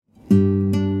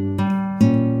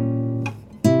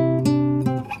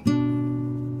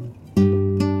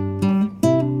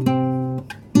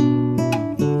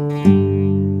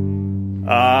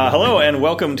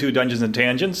Welcome to Dungeons and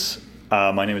Tangents.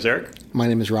 My name is Eric. My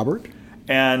name is Robert.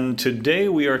 And today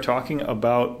we are talking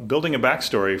about building a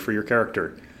backstory for your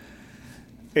character.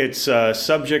 It's a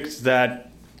subject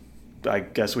that I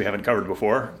guess we haven't covered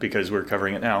before because we're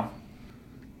covering it now.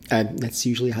 That's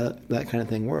usually how that kind of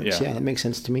thing works. Yeah, that makes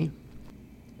sense to me.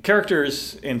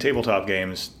 Characters in tabletop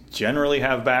games generally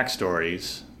have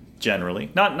backstories.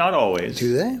 Generally. Not always.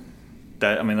 Do they?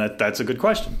 That's a good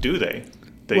question. Do they?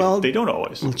 They don't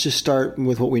always. Let's just start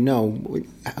with what we know.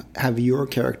 Have your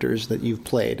characters that you've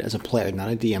played as a player, not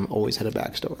a DM, always had a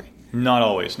backstory? Not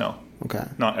always, no. Okay.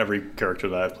 Not every character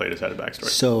that I've played has had a backstory.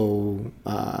 So,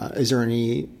 is there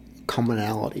any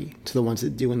commonality to the ones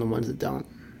that do and the ones that don't?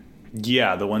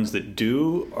 Yeah, the ones that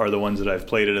do are the ones that I've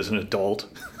played it as an adult,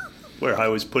 where I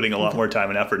was putting a lot more time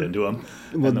and effort into them.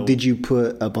 Well, did you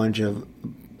put a bunch of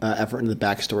effort into the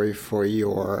backstory for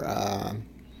your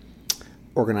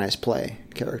organized play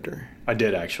character? I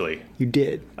did, actually. You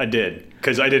did? I did,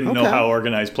 because I didn't know how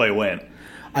organized play went.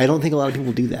 I don't think a lot of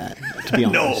people do that, to be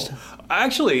honest. No.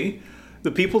 Actually,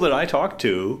 the people that I talked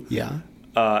to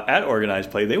at organized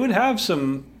play, they would have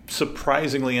some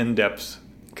surprisingly in-depth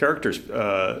characters.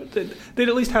 They'd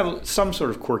at least have some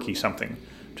sort of quirky something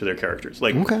to their characters.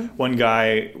 Like, one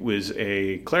guy was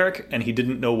a cleric, and he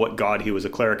didn't know what god he was a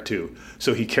cleric to.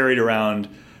 So he carried around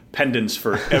pendants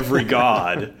for every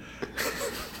god.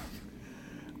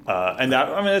 And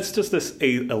it's just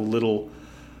a little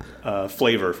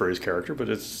flavor for his character, but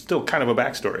it's still kind of a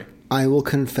backstory. I will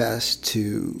confess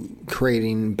to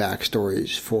creating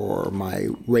backstories for my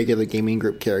regular gaming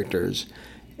group characters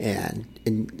and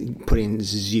putting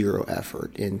zero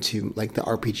effort into like the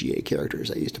RPGA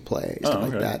characters I used to play, stuff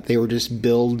like that. They were just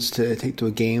builds to take to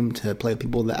a game to play with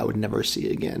people that I would never see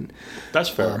again. That's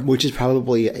fair. Which is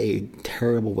probably a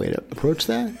terrible way to approach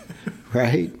that,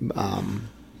 right?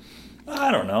 I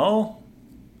don't know.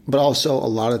 But also a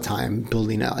lot of time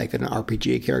building out like an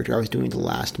RPGA character I was doing the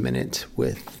last minute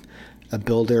with a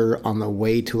builder on the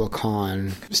way to a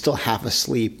con, still half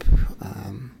asleep.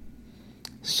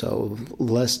 So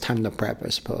less time to prep, I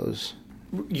suppose.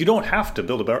 You don't have to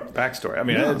build a backstory.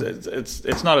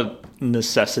 It's not a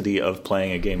necessity of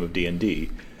playing a game of D&D.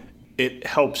 It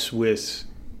helps with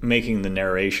making the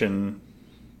narration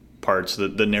parts, the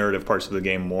narrative parts of the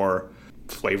game more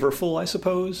flavorful, I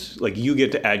suppose. Like, you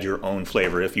get to add your own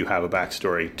flavor if you have a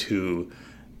backstory to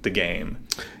the game.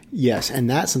 Yes, and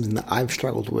that's something that I've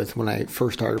struggled with when I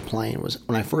first started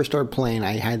playing.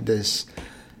 I had this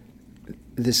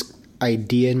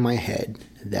idea in my head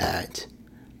that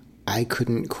I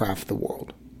couldn't craft the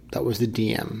world. That was the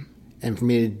DM. And for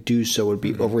me to do so would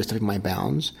be overstepping my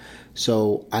bounds.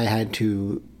 So I had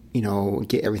to,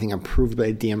 get everything approved by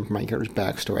a DM for my character's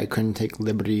backstory. I couldn't take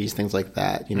liberties, things like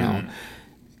that,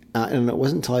 And it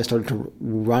wasn't until I started to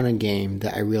run a game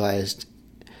that I realized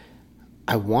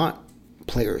I want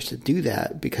players to do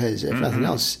that because if nothing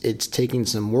else, it's taking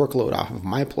some workload off of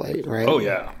my plate, right? Oh,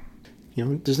 yeah.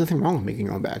 There's nothing wrong with making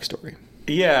your own backstory.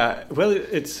 Yeah, well,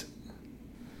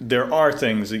 there are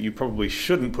things that you probably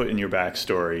shouldn't put in your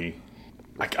backstory.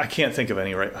 I can't think of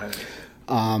any right.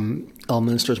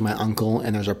 Elminster is my uncle,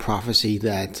 and there's a prophecy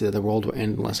that the world will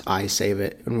end unless I save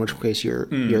it. In which case, you're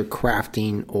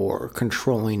crafting or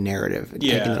controlling narrative.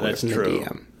 Yeah, that's true. The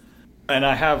DM. And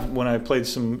I have, when I played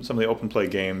some of the open play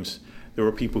games, there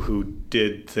were people who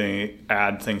did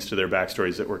add things to their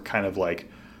backstories that were kind of like,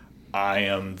 I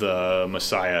am the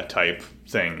Messiah type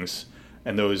things.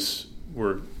 And those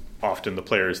were often the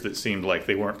players that seemed like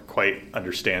they weren't quite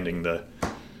understanding the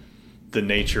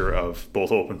nature of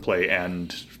both open play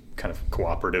and kind of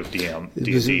cooperative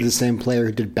D&D. Was it the same player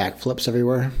who did backflips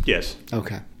everywhere? Yes.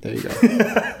 Okay, there you go.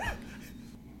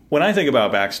 When I think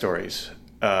about backstories,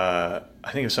 I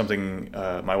think of something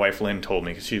my wife Lynn told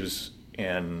me, because she was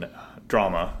in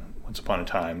drama once upon a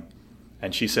time,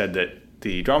 and she said that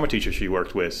the drama teacher she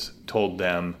worked with told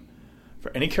them,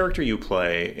 for any character you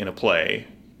play in a play,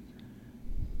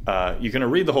 you're going to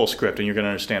read the whole script and you're going to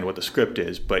understand what the script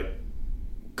is, but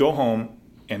go home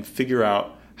and figure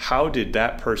out, how did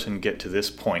that person get to this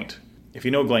point? If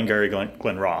you know Glengarry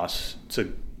Glen Ross, it's a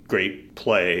great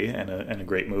play and a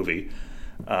great movie.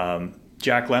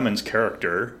 Jack Lemmon's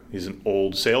character, he's an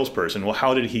old salesperson. Well,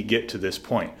 how did he get to this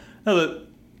point? Now,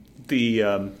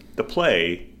 the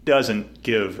play doesn't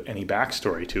give any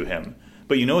backstory to him,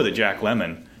 but you know that Jack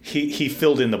Lemmon, he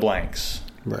filled in the blanks.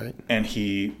 Right. And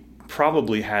he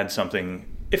probably had something,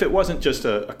 if it wasn't just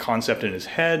a concept in his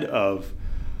head of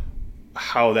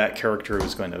how that character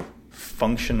was going to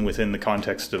function within the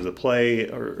context of the play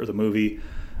or the movie,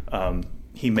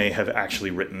 he may have actually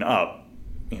written up,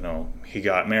 he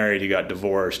got married, he got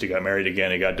divorced, he got married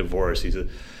again, he got divorced.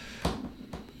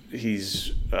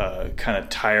 kind of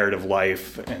tired of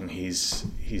life, and he's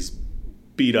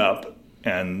beat up,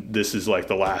 and this is like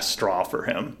the last straw for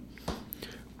him.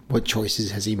 What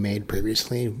choices has he made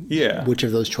previously? Yeah. Which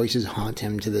of those choices haunt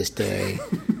him to this day?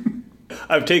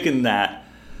 I've taken that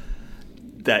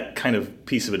kind of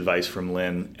piece of advice from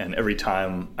Lynn, and every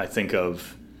time I think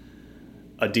of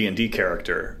a D&D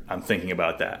character, I'm thinking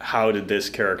about that. How did this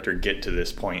character get to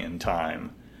this point in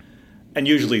time? And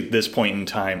usually this point in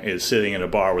time is sitting in a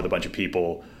bar with a bunch of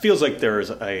people. Feels like there's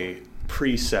a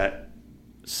preset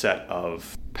set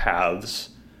of paths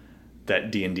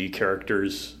that D&D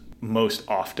characters most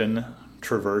often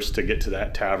traverse to get to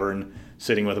that tavern,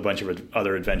 sitting with a bunch of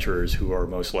other adventurers who are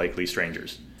most likely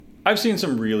strangers. I've seen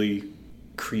some really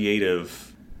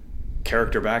creative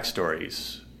character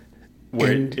backstories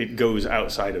where it goes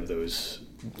outside of those.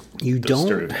 You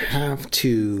don't have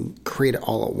to create it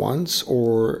all at once,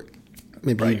 or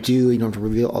maybe you do. You don't have to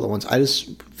reveal it all at once. I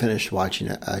just finished watching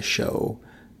a show.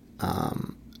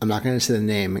 I'm not going to say the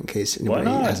name in case anybody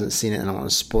hasn't seen it, and I don't want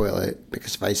to spoil it,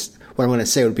 because what I'm going to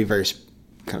say would be very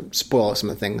kind of spoil some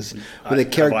of the things. With the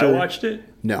character, have I watched it?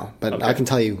 No, but okay. I can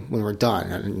tell you when we're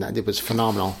done. And it was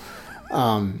phenomenal.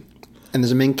 And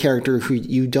there's a main character who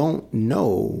you don't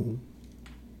know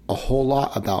a whole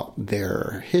lot about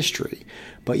their history,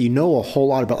 but you know a whole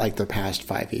lot about like their past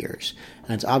 5 years.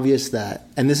 And it's obvious that,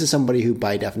 and this is somebody who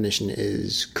by definition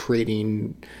is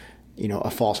creating, a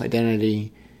false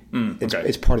identity.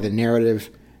 It's part of the narrative.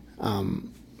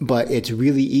 But it's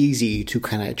really easy to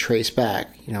kind of trace back,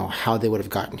 how they would have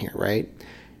gotten here, right?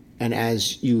 And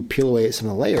as you peel away at some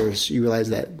of the layers, you realize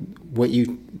that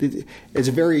it's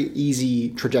a very easy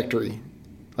trajectory.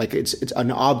 Like it's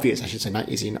an obvious, I should say, not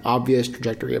easy, an obvious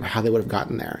trajectory of how they would have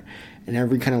gotten there. And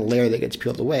every kind of layer that gets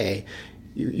peeled away,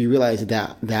 you realize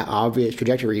that obvious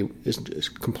trajectory is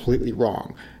completely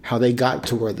wrong. How they got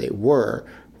to where they were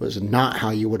was not how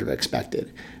you would have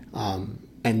expected.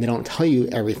 And they don't tell you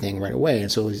everything right away.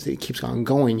 And so as it keeps on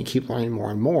going, you keep learning more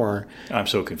and more. I'm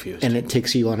so confused. And it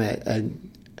takes you on a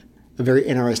very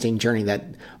interesting journey that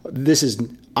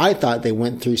I thought they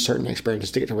went through certain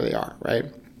experiences to get to where they are, right?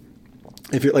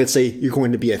 If let's say you're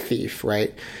going to be a thief,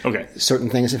 right? Okay. Certain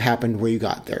things have happened where you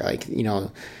got there. Like,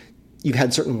 you've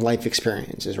had certain life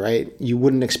experiences, right? You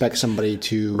wouldn't expect somebody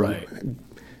to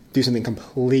do something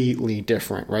completely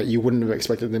different, right? You wouldn't have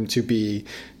expected them to be,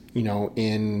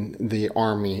 in the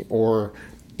army or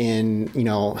in,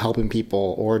 helping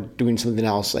people or doing something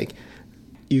else. Like,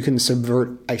 you can subvert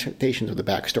expectations with the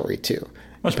backstory too,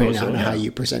 depending on how you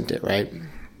present it, right?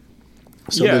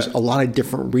 So there's a lot of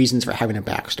different reasons for having a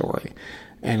backstory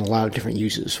and a lot of different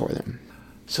uses for them.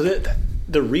 So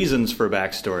the reasons for a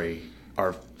backstory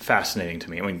are fascinating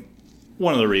to me. I mean,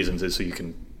 one of the reasons is so you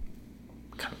can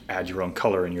kind of add your own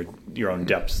color and your own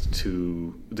depth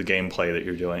to the gameplay that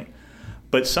you're doing.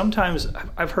 But sometimes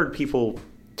I've heard people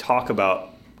talk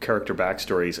about character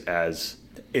backstories as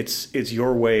it's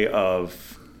your way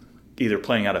of either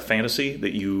playing out a fantasy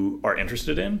that you are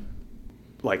interested in,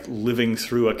 like living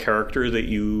through a character that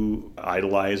you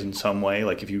idolize in some way.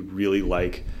 Like if you really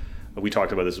like, we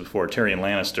talked about this before, Tyrion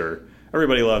Lannister.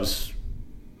 Everybody loves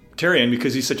Tyrion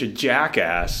because he's such a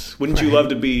jackass. Wouldn't you love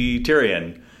to be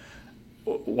Tyrion?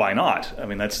 Why not? I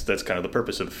mean, that's kind of the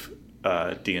purpose of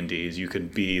D&D, is you can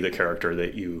be the character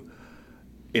that you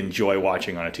enjoy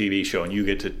watching on a TV show, and you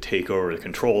get to take over the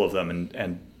control of them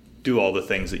and do all the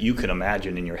things that you can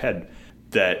imagine in your head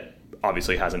that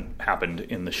obviously hasn't happened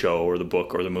in the show or the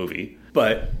book or the movie.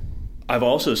 But I've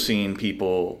also seen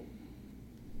people,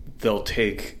 they'll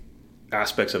take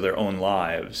aspects of their own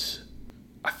lives.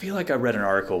 I feel like I read an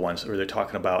article once where they're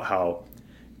talking about how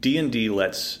D&D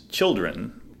lets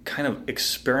children kind of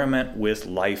experiment with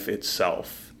life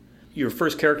itself. Your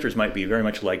first characters might be very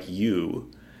much like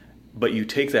you, but you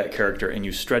take that character and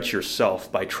you stretch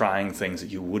yourself by trying things that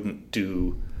you wouldn't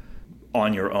do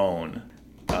on your own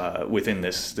within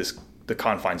the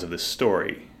confines of this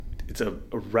story. It's a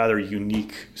rather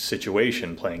unique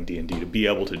situation playing D&D to be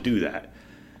able to do that.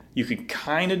 You can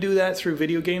kind of do that through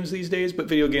video games these days, but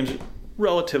video games are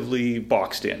relatively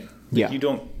boxed in. Yeah. You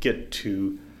don't get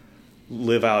to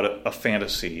live out a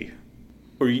fantasy,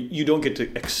 or you don't get to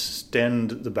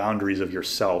extend the boundaries of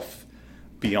yourself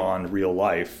beyond real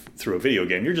life through a video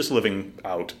game. You're just living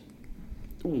out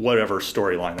whatever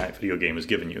storyline that video game has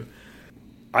given you.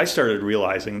 I started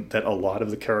realizing that a lot of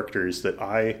the characters that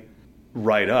I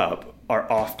write up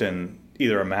are often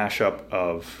either a mashup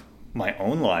of my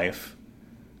own life,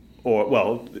 or,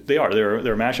 well, they're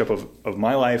a mashup of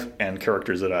my life and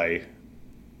characters that I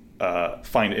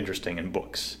find interesting in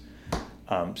books.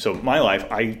 So my life,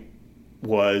 I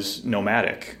was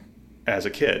nomadic as a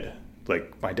kid.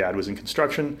 Like, my dad was in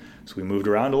construction, so we moved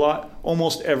around a lot.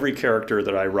 Almost every character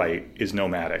that I write is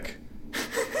nomadic.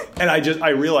 And I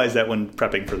realized that when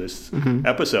prepping for this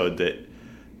episode, that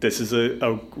this is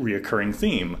a reoccurring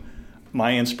theme.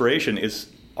 My inspiration is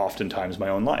oftentimes my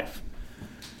own life.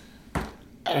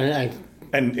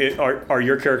 Are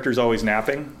your characters always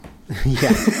napping? Yeah.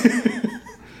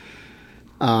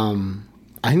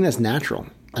 I think that's natural.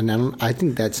 And I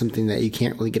think that's something that you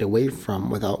can't really get away from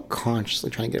without consciously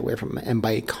trying to get away from it. And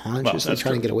by consciously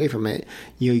trying to get away from it,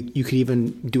 you could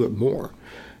even do it more.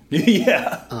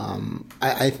 Yeah.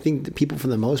 I think that people, for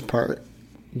the most part,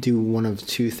 do one of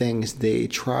two things. They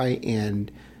try and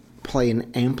play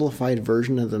an amplified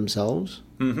version of themselves,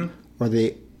 or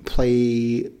they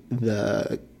play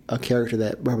a character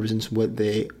that represents what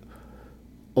they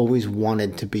always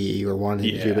wanted to be or wanted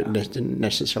to do, but didn't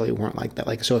necessarily weren't like that.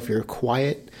 Like, so if you're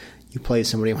quiet, you play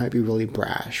somebody who might be really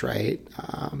brash, right?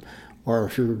 Or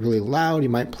if you're really loud, you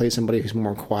might play somebody who's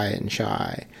more quiet and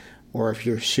shy. Or if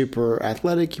you're super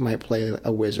athletic, you might play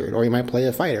a wizard, or you might play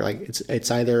a fighter. Like,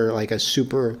 it's either like a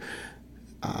super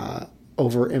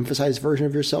overemphasized version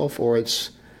of yourself, or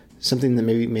it's something that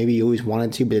maybe you always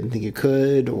wanted to but didn't think you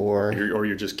could, or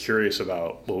you're just curious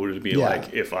about what would it be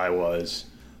like if I was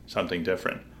something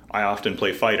different. I often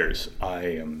play fighters. I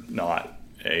am not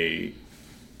a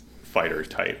fighter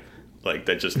type. Like,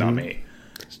 that's just not me.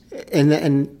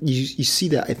 And you see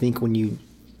that, I think, when you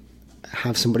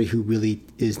have somebody who really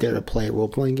is there to play a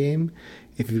role-playing game.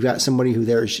 If you've got somebody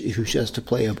who's just to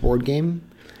play a board game,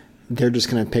 they're just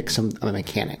going to pick a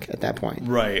mechanic at that point.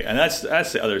 Right, and that's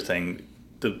the other thing.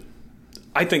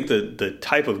 I think the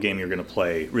type of game you're going to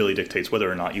play really dictates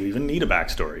whether or not you even need a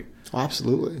backstory.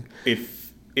 Absolutely.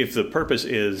 If the purpose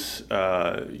is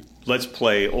let's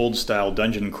play old-style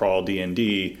dungeon crawl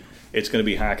D&D, it's going to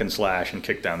be hack and slash and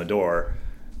kick down the door.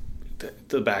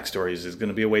 The backstory is going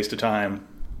to be a waste of time.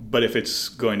 But if it's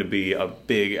going to be a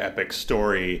big epic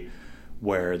story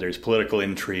where there's political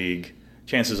intrigue,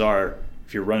 chances are,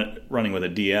 if you're running with a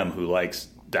DM who likes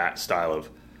that style of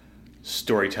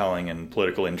storytelling and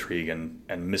political intrigue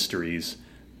and mysteries,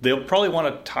 they'll probably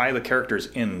want to tie the characters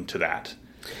into that.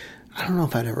 I don't know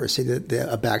if I'd ever say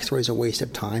that a backstory is a waste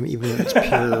of time, even if it's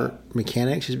pure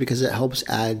mechanics, just because it helps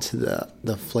add to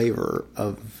the flavor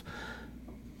of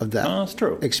that that's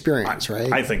true. Experience,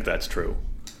 right? I think that's true.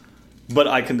 But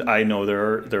I know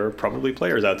there are probably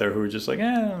players out there who are just like,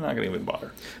 I'm not going to even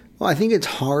bother. Well, I think it's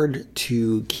hard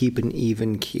to keep an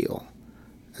even keel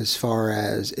as far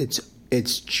as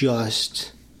it's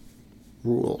just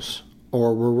rules,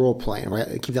 or we're role playing,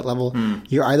 right? Keep that level.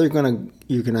 You're either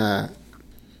gonna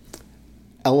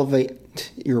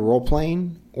elevate your role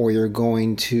playing, or you're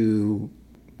going to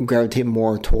gravitate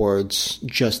more towards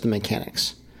just the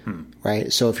mechanics.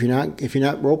 Right, so if you're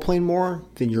not role playing more,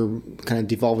 then you're kind of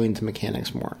devolving into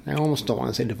mechanics more. I almost don't want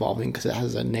to say devolving because it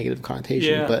has a negative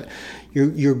connotation, but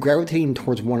you're gravitating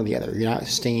towards one or the other. You're not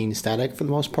staying static for the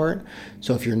most part.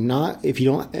 So if you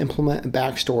don't implement a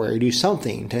backstory or do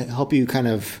something to help you kind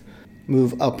of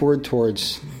move upward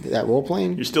towards that role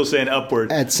playing, you're still saying upward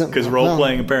because role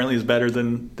playing apparently is better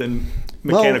than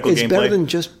mechanical gameplay. It's better than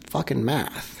just fucking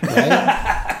math,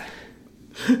 right?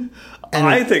 And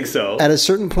I think so. At a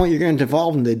certain point, you're going to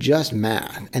devolve into just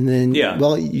math. And then,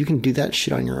 you can do that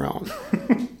shit on your own.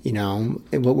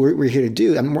 And what we're here to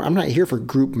do, I'm not here for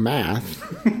group math.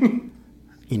 I'm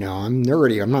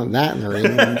nerdy. I'm not that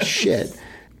nerdy. Shit.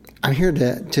 I'm here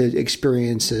to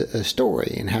experience a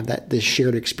story and have this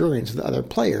shared experience with other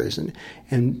players. And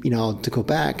to go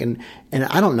back. And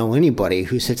I don't know anybody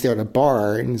who sits there at a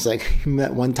bar and is like,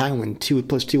 that one time when 2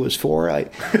 + 2 was 4?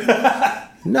 Like,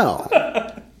 no.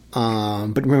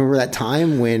 But remember that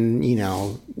time when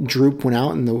Droop went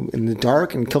out in the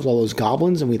dark and killed all those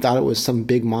goblins, and we thought it was some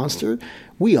big monster?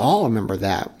 We all remember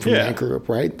that from that group,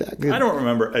 right? I don't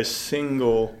remember a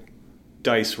single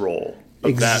dice roll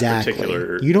of that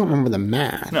particular. You don't remember the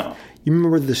math. No, you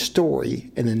remember the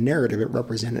story and the narrative it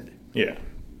represented. Yeah.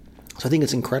 So I think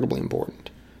it's incredibly important.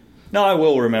 Now I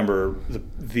will remember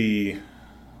the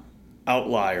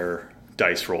outlier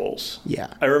dice rolls.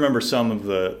 Yeah, I remember some of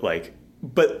the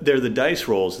but they're the dice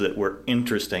rolls that were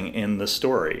interesting in the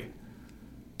story.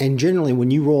 And generally,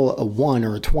 when you roll a 1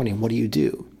 or a 20, what do you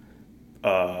do?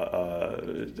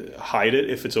 Hide it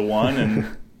if it's a 1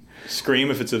 and scream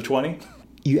if it's a 20.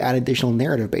 You add additional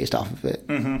narrative based off of it.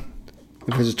 Mm-hmm.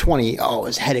 If it's a 20,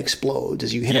 his head explodes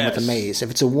as you hit him with the mace.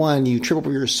 If it's a 1, you trip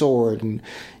over your sword and,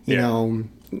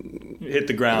 hit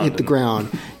the ground.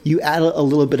 You add a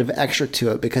little bit of extra to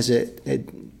it because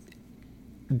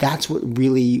that's what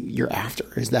really you're after,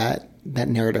 is that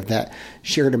narrative, that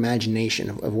shared imagination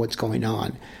of what's going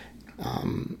on.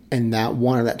 And that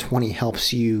 1 of that 20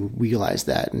 helps you realize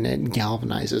that, and it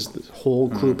galvanizes the whole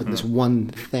group in this one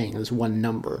thing, this one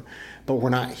number. But we're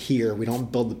not here. We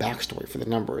don't build the backstory for the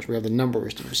numbers. We have the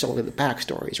numbers to facilitate the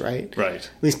backstories, right? Right.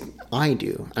 At least I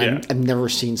do. Yeah. I've never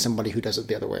seen somebody who does it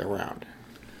the other way around.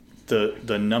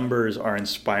 The numbers are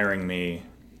inspiring me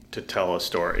to tell a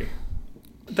story.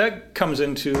 That comes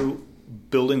into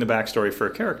building the backstory for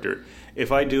a character.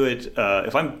 If I do it,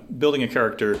 if I'm building a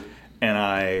character and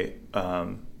I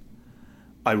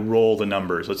roll the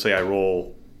numbers. Let's say I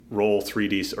roll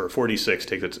 3d or 4d6,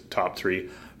 take the top 3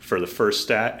 for the first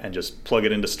stat and just plug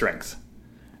it into strength.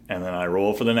 And then I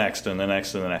roll for the next and the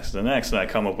next and the next and the next, and I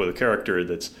come up with a character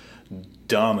that's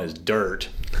dumb as dirt.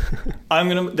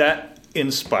 That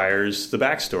inspires the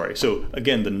backstory. So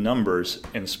again, the numbers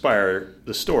inspire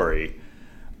the story.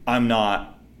 I'm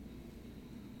not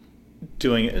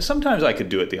doing it. Sometimes I could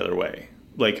do it the other way.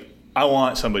 Like, I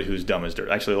want somebody who's dumb as dirt.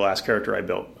 Actually, the last character I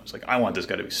built, I was like, I want this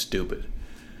guy to be stupid.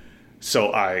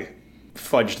 So I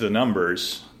fudged the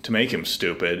numbers to make him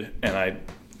stupid, and I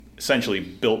essentially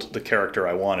built the character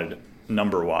I wanted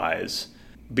number-wise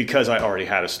because I already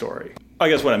had a story. I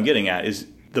guess what I'm getting at is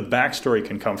the backstory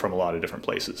can come from a lot of different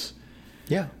places.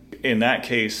 Yeah. In that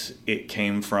case, it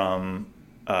came from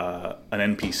an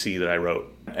NPC that I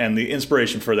wrote. And the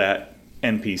inspiration for that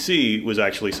NPC was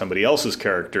actually somebody else's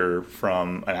character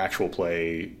from an actual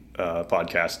play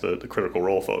podcast, the Critical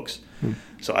Role folks.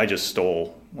 So I just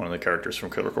stole one of the characters from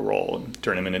Critical Role and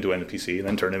turned him into an NPC and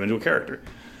then turned him into a character.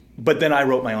 But then I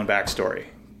wrote my own backstory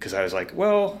because I was like,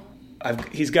 well,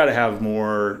 he's got to have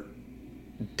more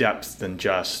depth than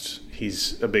just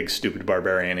he's a big, stupid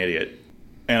barbarian idiot.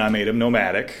 And I made him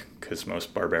nomadic because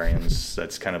most barbarians,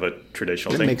 that's kind of a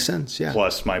traditional thing. That makes sense, yeah.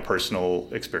 Plus my personal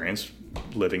experience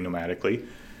living nomadically.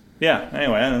 Yeah,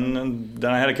 anyway, and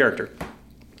then I had a character.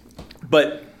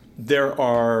 But there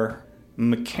are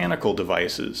mechanical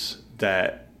devices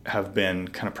that have been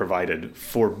kind of provided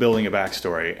for building a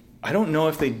backstory. I don't know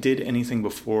if they did anything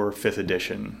before 5th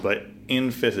edition, but in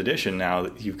 5th edition now,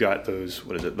 you've got those,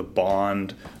 the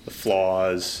bond, the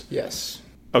flaws. Yes.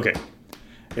 Okay.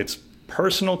 It's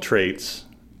personal traits,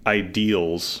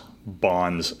 ideals,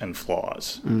 bonds, and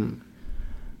flaws.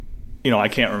 I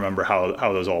can't remember how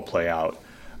those all play out,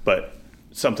 but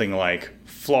something like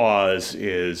flaws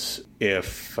is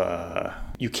if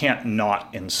you can't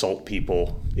not insult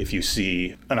people if you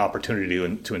see an opportunity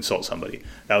to insult somebody.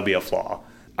 That would be a flaw.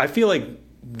 I feel like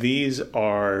these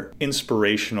are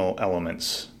inspirational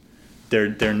elements.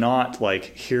 They're not like,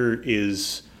 here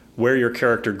is where your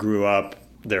character grew up,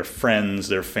 their friends,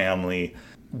 their family,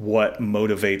 what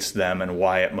motivates them and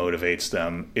why it motivates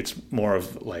them. It's more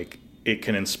of like, it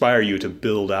can inspire you to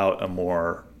build out a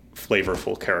more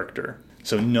flavorful character.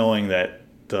 So knowing that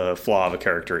the flaw of a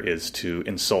character is to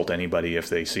insult anybody if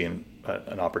they see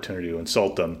an opportunity to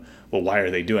insult them. Well, why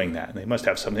are they doing that? And they must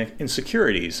have some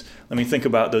insecurities. Let me think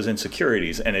about those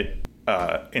insecurities. And it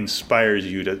inspires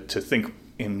you to think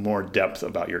in more depth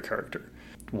about your character.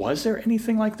 Was there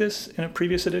anything like this in a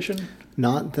previous edition?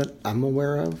 Not that I'm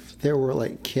aware of. There were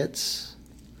like kits.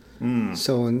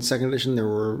 So in 2nd edition, there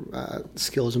were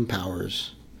skills and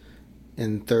powers.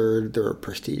 In 3rd, there were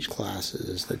prestige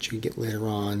classes that you could get later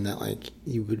on that like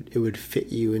it would fit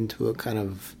you into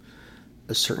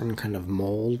a certain kind of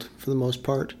mold for the most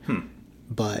part.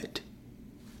 But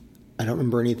I don't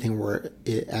remember anything where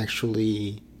it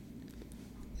actually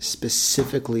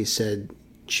specifically said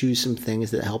choose some things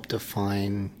that help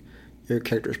define your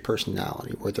character's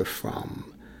personality, where they're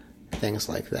from, things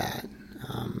like that.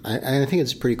 I think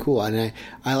it's pretty cool, and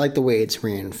I like the way it's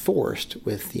reinforced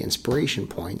with the inspiration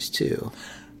points too.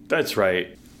 That's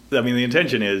right. I mean, the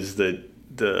intention is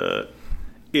that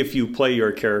if you play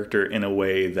your character in a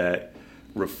way that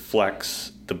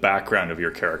reflects the background of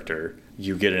your character,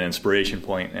 you get an inspiration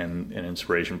point, and an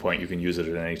inspiration point you can use it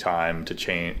at any time to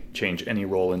change any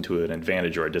roll into an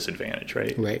advantage or a disadvantage,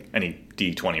 right? Right. Any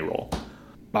D20 roll.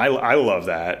 I love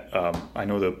that. I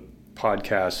know the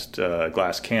podcast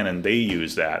Glass Cannon, they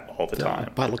use that all the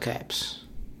time. Bottle caps.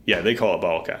 Yeah, they call it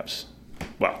bottle caps.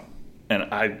 Well, and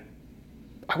I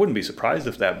wouldn't be surprised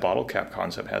if that bottle cap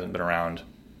concept hasn't been around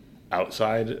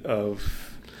outside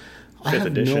of 5th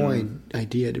edition. I have no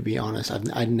idea, to be honest.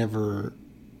 I'd never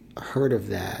heard of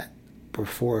that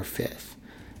before 5th.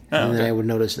 And then I would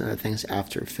notice other things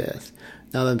after 5th.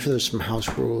 Now, I'm sure there's some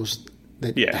house rules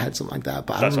that had something like that,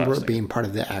 but I don't remember it being part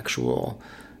of the actual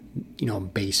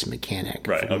base mechanic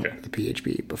right, from the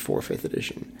PHB before 5th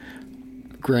edition.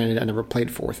 Granted, I never played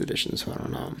 4th edition, so I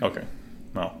don't know. Okay.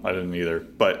 No, I didn't either.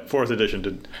 But 4th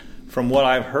edition, from what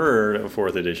I've heard of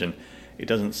 4th edition, it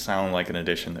doesn't sound like an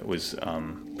edition that was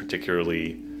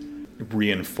particularly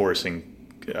reinforcing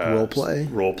role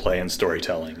play and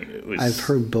storytelling. I've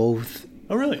heard both.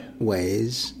 Oh, really?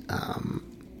 Ways,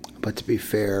 but to be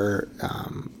fair,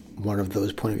 one of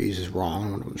those point of views is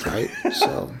wrong, one of them's right.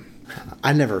 So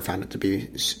I never found it to be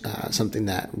something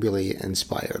that really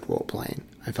inspired role playing.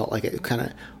 I felt like it kind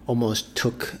of almost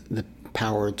took the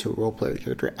power to role play the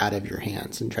character out of your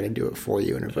hands and try to do it for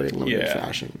you in a very limited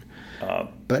fashion.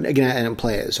 But again, I didn't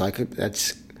play it, so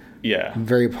that's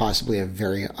very possibly a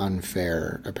very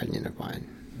unfair opinion of mine.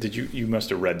 You must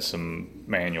have read some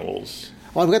manuals.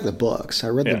 Well, I've got the books. I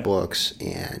read the books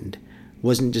and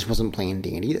wasn't playing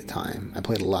D&D at the time. I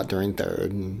played a lot during 3rd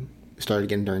and started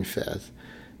again during 5th.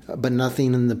 But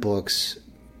nothing in the books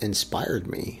inspired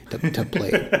me to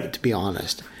play, to be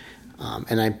honest.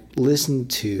 And I listened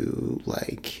to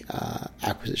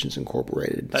Acquisitions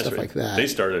Incorporated, stuff like that. They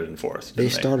started in 4th. They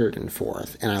started in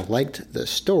 4th, and I liked the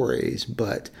stories,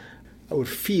 but I would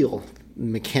feel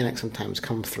mechanics sometimes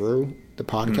come through the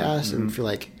podcast and feel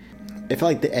like I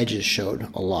felt like the edges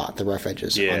showed a lot, the rough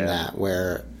edges on that,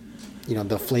 where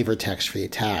the flavor text for the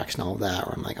attacks and all that,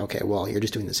 where I'm like, okay, well, you're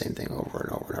just doing the same thing over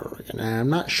and over and over again. And I'm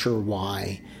not sure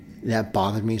why that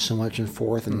bothered me so much in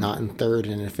 4th and not in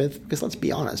 3rd and in 5th, because let's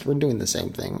be honest, we're doing the same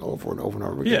thing over and over and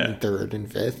over again in 3rd and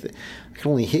 5th. I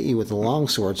can only hit you with a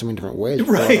longsword so many different ways.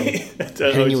 Right.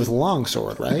 Hitting you with a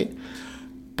longsword, right?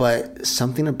 But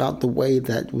something about the way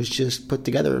that was just put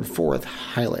together in 4th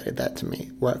highlighted that to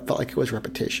me, where I felt like it was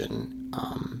repetition.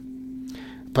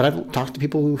 But I've talked to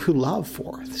people who love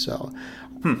 4th, so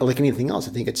like anything else,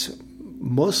 I think it's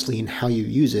mostly in how you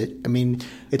use it. I mean,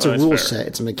 it's a rule set,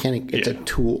 it's a mechanic, it's a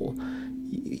tool.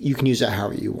 You can use that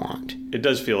however you want. It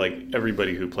does feel like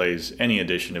everybody who plays any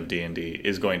edition of D&D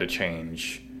is going to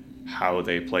change how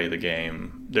they play the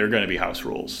game. They're going to be house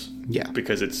rules. Yeah.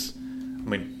 Because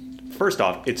first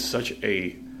off, it's such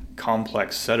a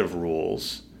complex set of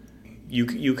rules.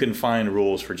 You can find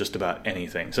rules for just about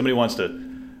anything. Somebody wants to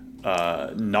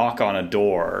knock on a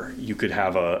door, you could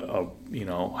have a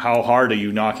how hard are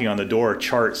you knocking on the door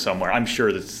chart somewhere. I'm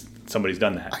sure that somebody's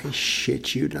done that. I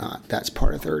shit you not. That's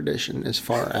part of 3rd edition, as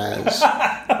far as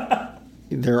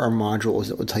there are modules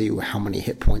that will tell you how many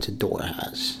hit points a door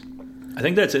has. I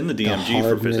think that's in the DMG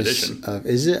for 5th edition.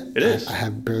 Is it? It is. I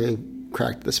have barely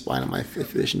cracked the spine of my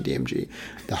 5th edition DMG.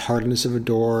 The hardness of a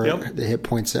door, the hit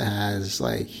points it has,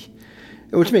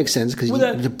 which makes sense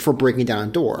because for breaking down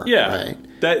a door. Yeah, right?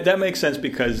 That makes sense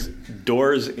because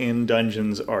doors in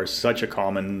dungeons are such a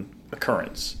common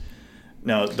occurrence.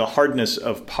 Now, the hardness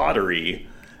of pottery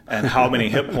and how many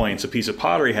hit points a piece of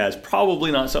pottery has,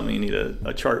 probably not something you need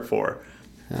a chart for.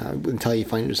 Until you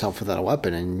find yourself without a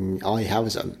weapon and all you have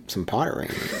is some pottery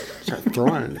and you start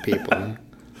throwing it at people.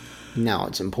 Now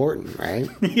it's important, right?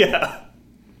 Yeah.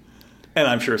 And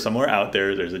I'm sure somewhere out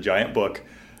there's a giant book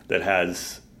that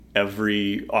has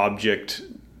every object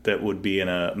that would be in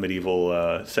a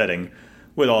medieval setting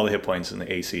with all the hit points and the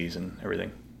ACs and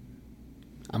everything.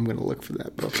 I'm going to look for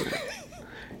that book.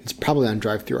 It's probably on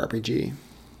DriveThruRPG.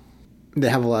 They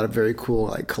have a lot of very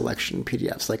cool collection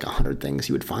PDFs, 100 things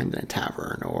you would find in a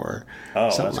tavern or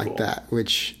something like that,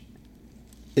 which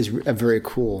is a very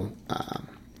cool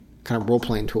kind of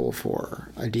role-playing tool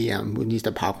for a DM who needs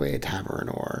to populate a tavern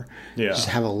or just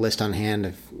have a list on hand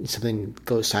if something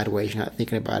goes sideways, you're not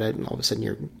thinking about it, and all of a sudden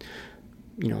you're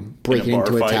breaking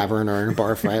into a tavern or in a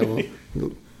bar fight.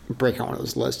 Breaking one of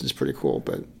those lists is pretty cool,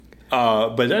 but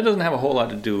that doesn't have a whole lot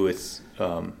to do with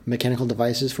mechanical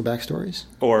devices for backstories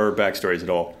or backstories at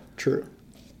all. True.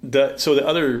 So the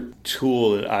other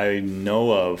tool that I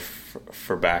know of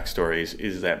for backstories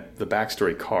is that the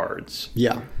backstory cards.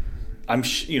 Yeah. I'm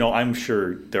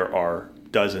sure there are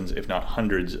dozens, if not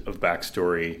hundreds, of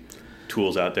backstory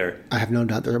tools out there. I have no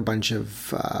doubt there are a bunch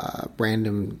of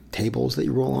random tables that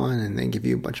you roll on and they give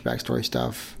you a bunch of backstory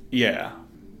stuff. Yeah.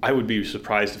 I would be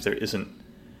surprised if there isn't.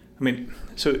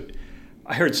 So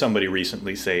I heard somebody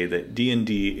recently say that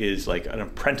D&D is like an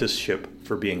apprenticeship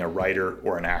for being a writer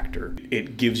or an actor.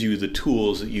 It gives you the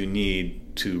tools that you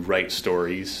need to write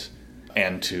stories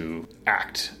and to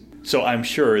act. So I'm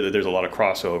sure that there's a lot of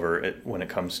crossover when it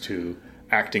comes to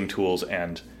acting tools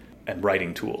and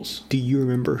writing tools. Do you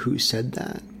remember who said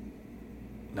that?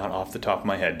 Not off the top of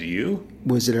my head. Do you?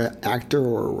 Was it an actor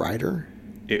or a writer?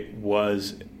 It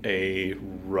was a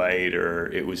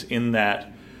writer. It was in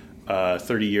that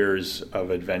 30 years of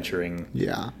adventuring.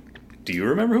 Yeah. Do you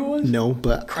remember who it was? No,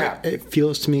 but it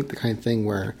feels to me the kind of thing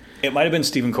where... It might have been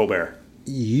Stephen Colbert.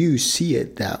 You see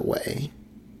it that way.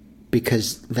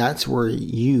 because that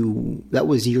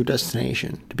was your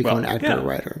destination, to become an actor or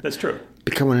writer. That's true.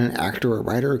 Becoming an actor or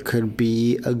writer could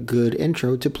be a good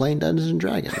intro to playing Dungeons and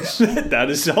Dragons.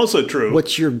 That is also true.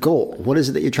 What's your goal? What is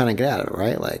it that you're trying to get out of it,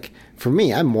 right? Like, for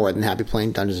me, I'm more than happy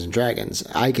playing Dungeons and Dragons.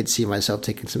 I could see myself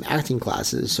taking some acting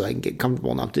classes so I can get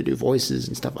comfortable enough to do voices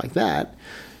and stuff like that,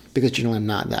 because I'm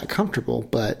not that comfortable.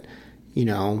 But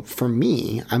for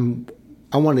me,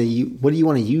 what do you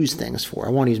want to use things for?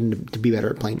 I want to use them to be better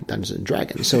at playing Dungeons and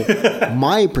Dragons. So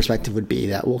my perspective would be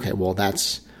that,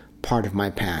 that's part of my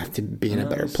path to being a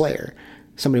better player.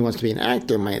 Somebody wants to be an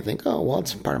actor might think,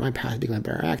 it's part of my path to becoming a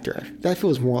better actor. That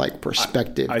feels more like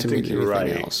perspective to me than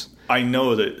anything else. I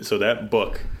know that. So that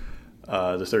book,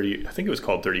 I think it was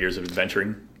called 30 Years of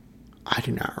Adventuring. I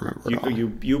do not remember at all.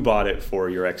 You bought it for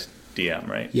your ex-DM,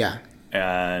 right? Yeah.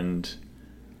 And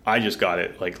I just got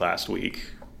it like last week.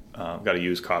 Got a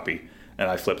used copy.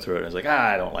 And I flipped through it and I was like,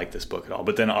 I don't like this book at all.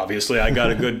 But then obviously I got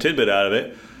a good tidbit out of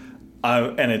it.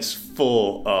 And it's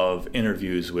full of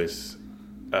interviews with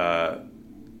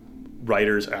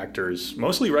writers, actors,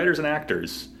 mostly writers and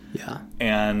actors,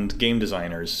 and game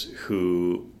designers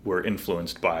who were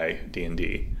influenced by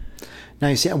D&D. Now,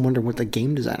 you see, I wonder what the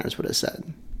game designers would have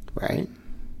said, right?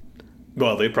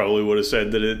 Well, they probably would have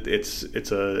said that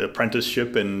it's an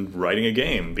apprenticeship in writing a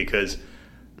game, because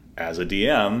as a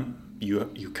DM,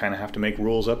 you kind of have to make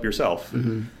rules up yourself.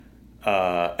 Mm-hmm.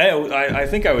 I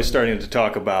think I was starting to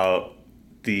talk about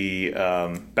the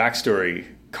backstory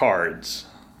cards.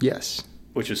 Yes.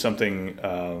 Which is something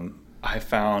I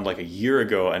found like a year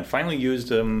ago and finally used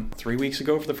them 3 weeks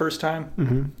ago for the first time.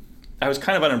 Mm-hmm. I was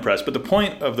kind of unimpressed, but the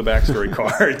point of the backstory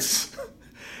cards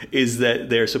is that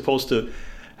they're supposed to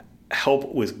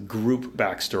help with group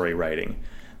backstory writing.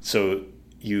 So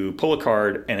you pull a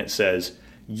card and it says,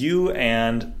 you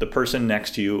and the person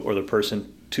next to you or the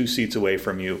person 2 seats away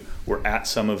from you were at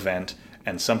some event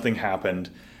and something happened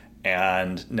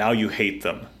and now you hate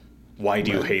them. Why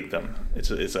do you hate them? It's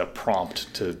a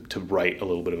prompt to write a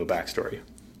little bit of a backstory.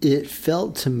 It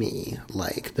felt to me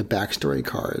like the backstory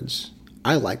cards,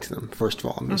 I liked them, first of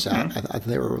all. I thought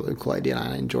they were a really cool idea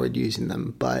and I enjoyed using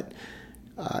them, but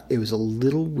it was a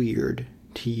little weird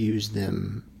to use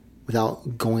them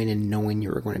without going and knowing you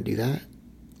were going to do that.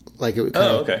 Like it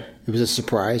was a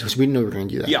surprise, because we didn't know we were going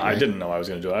to do that. Yeah, right? I didn't know I was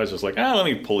going to do it. I was just like, let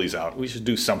me pull these out. We should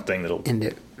do something that'll... And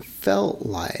it felt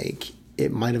like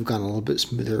it might have gone a little bit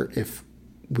smoother if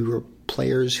we were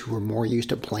players who were more used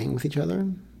to playing with each other.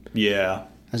 Yeah.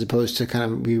 As opposed to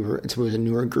it was a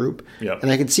newer group. Yep.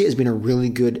 And I could see it as being a really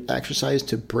good exercise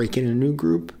to break in a new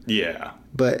group. Yeah.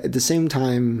 But at the same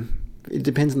time, it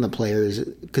depends on the players,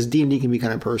 because D&D can be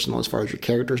kind of personal as far as your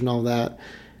characters and all that.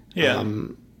 Yeah.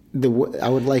 I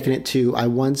would liken it to, I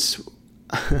was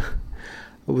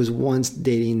once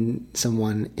dating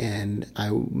someone and I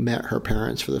met her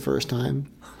parents for the first time.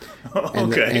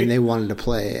 And, and they wanted to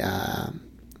play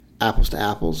Apples to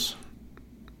Apples.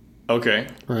 Okay.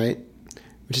 Right?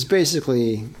 Which is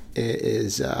basically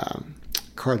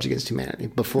Cards Against Humanity.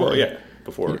 Before.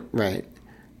 Right.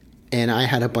 And I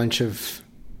had a bunch of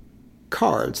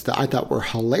cards that I thought were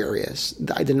hilarious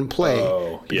that I didn't play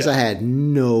because I had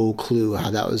no clue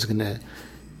how that was going to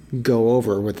go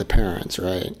over with the parents,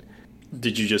 right?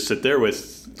 Did you just sit there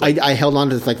with... I held on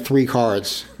to 3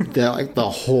 cards the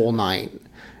whole night.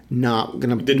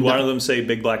 Did one of them say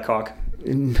Big Black Cock?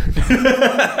 This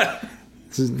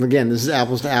is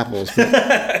apples to apples.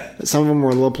 Some of them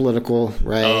were a little political,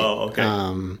 right? Oh, okay.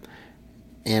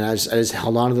 And I just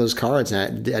held on to those cards,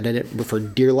 and I did it for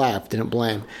dear life. Didn't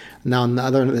blame. Now, on the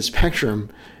other end of the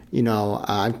spectrum,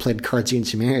 I played Cards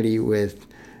Against Humanity with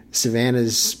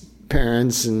Savannah's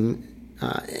parents and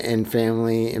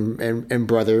family and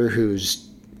brother, who's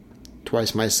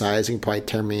twice my size and can probably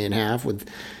tear me in half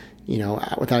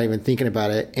without even thinking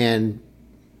about it, and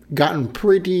gotten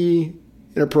pretty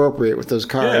inappropriate with those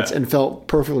cards and felt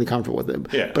perfectly comfortable with them.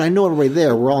 Yeah. But I know everybody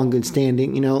there, we're all in good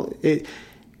standing.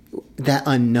 That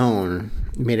unknown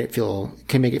can make it feel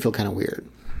kind of weird.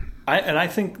 I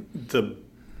think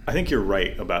you're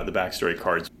right about the backstory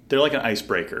cards. They're like an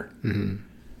icebreaker, and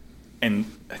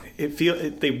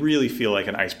they really feel like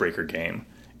an icebreaker game.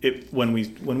 When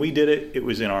we did it, it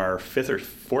was in our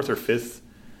fourth or fifth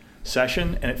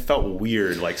session, and it felt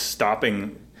weird, like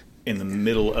stopping in the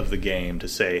middle of the game to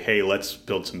say, "Hey, let's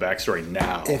build some backstory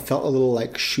now." It felt a little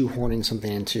like shoehorning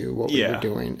something into what we were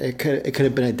doing. It could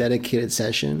have been a dedicated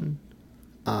session,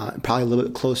 probably a little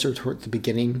bit closer toward the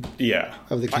beginning.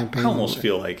 Of the campaign. I almost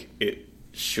feel like it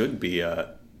should be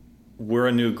we're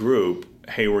a new group.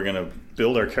 Hey, we're going to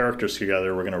build our characters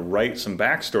together. We're going to write some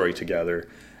backstory together,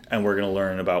 and we're going to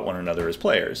learn about one another as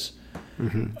players.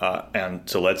 Mm-hmm. And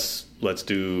so let's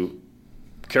do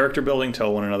character building,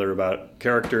 tell one another about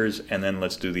characters, and then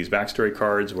let's do these backstory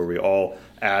cards where we all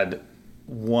add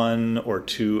 1 or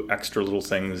 2 extra little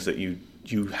things that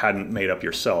you hadn't made up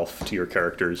yourself to your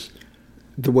characters.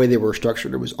 The way they were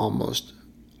structured, it was almost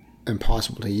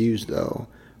impossible to use, though,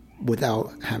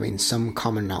 without having some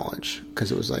common knowledge,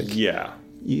 because it was like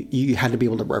you had to be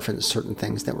able to reference certain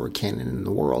things that were canon in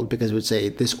the world, because it would say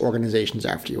this organization's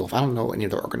after you. Well, if I don't know any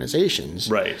other organizations,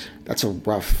 right, that's a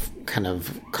rough kind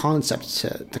of concept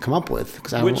to come up with,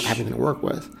 because I don't have anything to work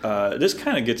with. This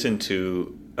kind of gets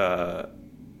into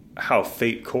how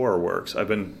Fate Core works. I've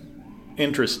been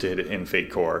interested in Fate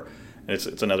Core, and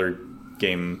it's another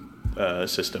game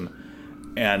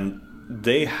system, and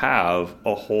they have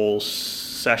a whole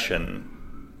session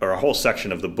or a whole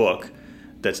section of the book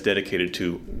that's dedicated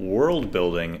to world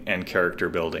building and character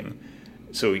building.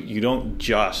 So you don't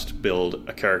just build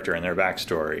a character and their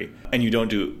backstory, and you don't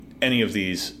do any of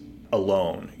these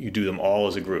alone. You do them all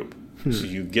as a group. So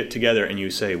you get together and you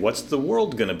say, what's the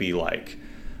world going to be like?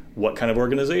 What kind of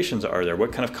organizations are there?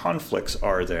 What kind of conflicts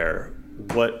are there?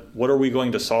 What are we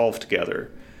going to solve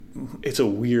together? It's a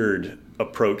weird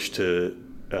approach to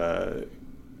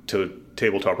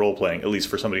tabletop role playing, at least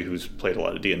for somebody who's played a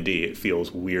lot of D&D. It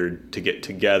feels weird to get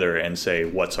together and say,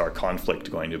 what's our conflict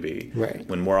going to be? Right.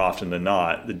 When more often than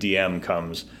not, the DM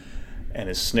comes and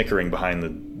is snickering behind the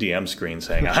DM screen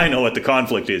saying, I know what the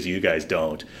conflict is, you guys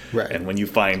don't. Right. And when you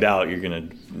find out, you're going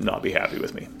to not be happy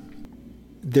with me.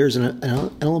 There's an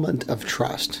element of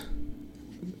trust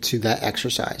to that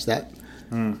exercise, that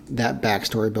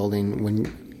backstory building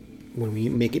when we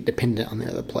make it dependent on the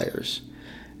other players,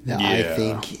 that I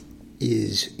think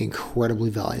is incredibly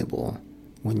valuable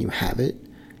when you have it,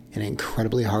 and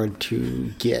incredibly hard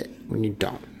to get when you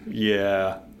don't.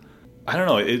 Yeah. I don't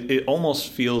know. It almost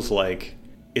feels like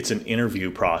it's an interview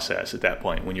process at that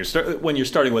point. When you're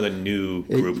starting with a new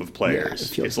group of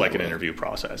players, it's like an interview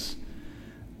process.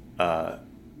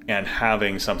 And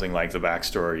having something like the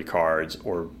backstory cards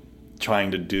or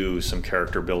trying to do some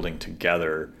character building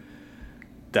together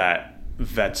that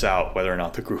vets out whether or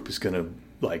not the group is going to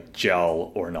like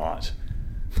gel or not.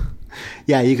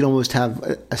 Yeah, you can almost have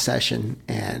a session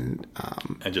and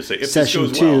just say, if session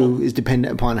this goes 2 well, is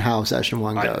dependent upon how session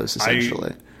 1 goes,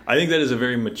 essentially. I think that is a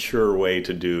very mature way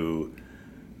to do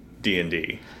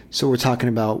D&D. So we're talking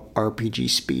about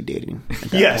RPG speed dating at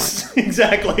that yes, point.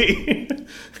 Exactly.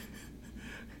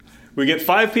 We get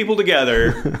 5 people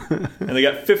together, and they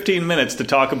got 15 minutes to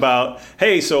talk about,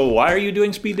 hey, so why are you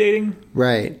doing speed dating?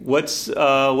 Right. What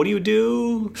do you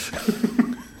do?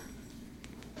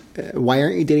 Why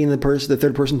aren't you dating the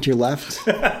third person to your left?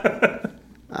 That,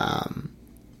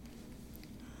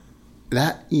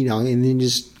 and then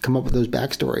just come up with those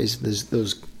backstories,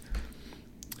 those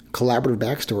collaborative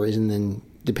backstories, and then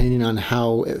depending on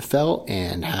how it felt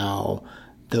and how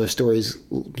those stories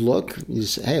look, you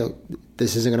just say, hey,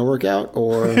 this isn't going to work out,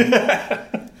 or...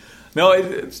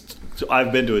 No, so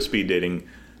I've been to a speed dating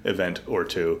event or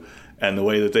two, and the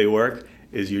way that they work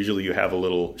is usually you have a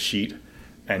little sheet,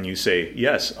 and you say,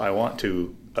 yes, I want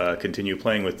to continue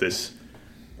playing with this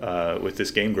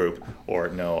game group, or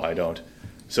no, I don't.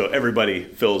 So everybody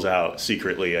fills out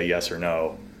secretly a yes or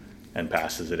no and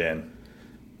passes it in.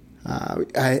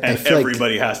 I and feel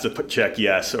everybody has to check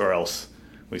yes, or else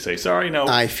we say, sorry, no.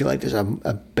 I feel like there's a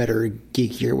better,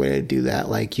 geekier way to do that.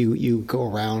 Like you go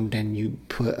around and you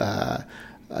put a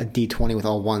D20 with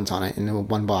all ones on it in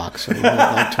one box, or all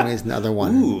 20s in the other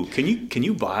one. Ooh, can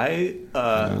you buy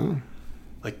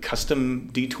like custom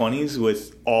D20s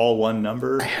with all one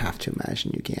number? I have to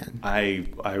imagine you can. I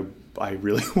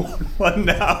really want one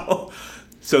now,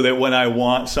 so that when I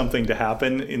want something to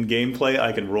happen in gameplay,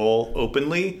 I can roll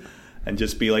openly and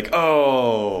just be like,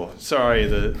 oh, sorry,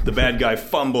 the bad guy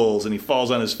fumbles and he falls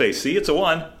on his face. See, it's a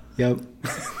 1. Yep.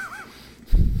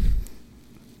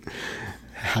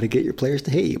 How to Get Your Players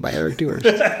to Hate You by Eric Dewhurst.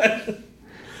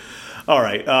 All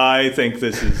right. I think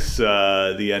this is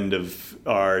the end of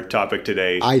our topic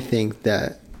today. I think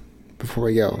that before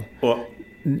we go, well,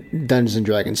 Dungeons and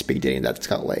Dragons speed dating, that's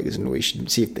got legs, and we should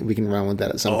see if we can run with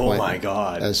that at some point. Oh my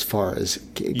God. As far as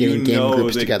getting game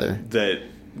groups together. That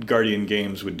Guardian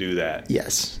Games would do that.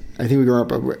 Yes. I think we grew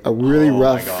up a really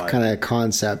rough kind of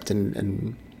concept,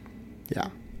 and yeah.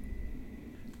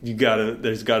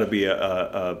 There's got to be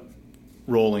a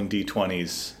rolling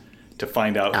D20s to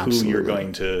find out Absolutely. who you're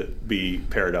going to be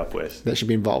paired up with. That should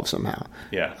be involved somehow.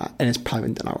 Yeah. And it's probably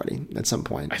been done already at some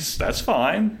point. That's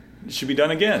fine. It should be done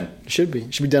again. It should be.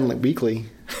 It should be done like weekly.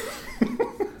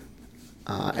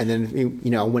 And then,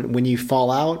 when you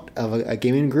fall out of a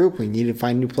gaming group, when you need to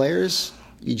find new players,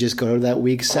 you just go to that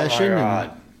week's session. Oh my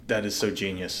God. That is so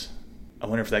genius. I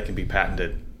wonder if that can be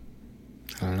patented.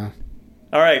 I don't know.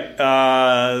 All right.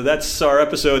 That's our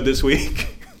episode this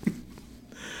week.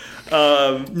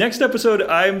 Next episode,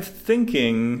 I'm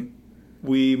thinking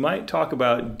we might talk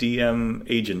about DM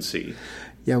agency.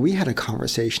 Yeah, we had a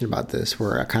conversation about this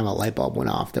where a kind of a light bulb went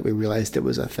off that we realized it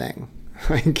was a thing.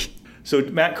 Like, so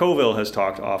Matt Colville has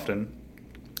talked often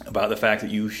about the fact that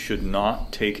you should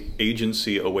not take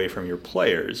agency away from your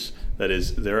players. That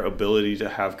is, their ability to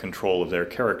have control of their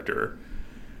character.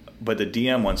 But the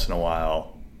DM once in a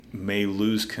while may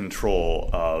lose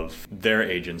control of their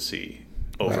agency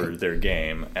over their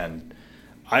game. And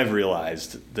I've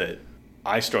realized that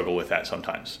I struggle with that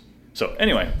sometimes. So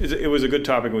anyway, it was a good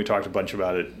topic, and we talked a bunch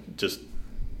about it just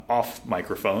off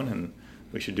microphone, and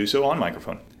we should do so on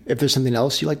microphone. if there's something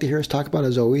else you'd like to hear us talk about,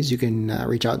 as always, you can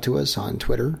reach out to us on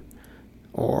Twitter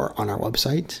or on our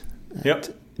website at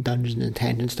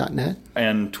dungeonsandtangents.net.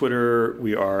 And Twitter,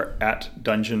 we are at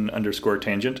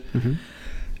dungeon_tangent. Mm-hmm.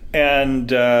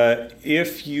 And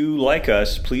if you like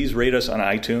us, please rate us on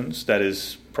iTunes. That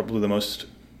is probably the most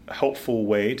helpful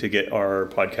way to get our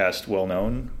podcast well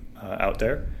known out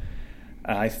there.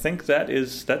 I think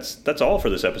that's all for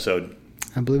this episode.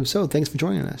 I believe so. Thanks for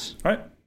joining us. All right.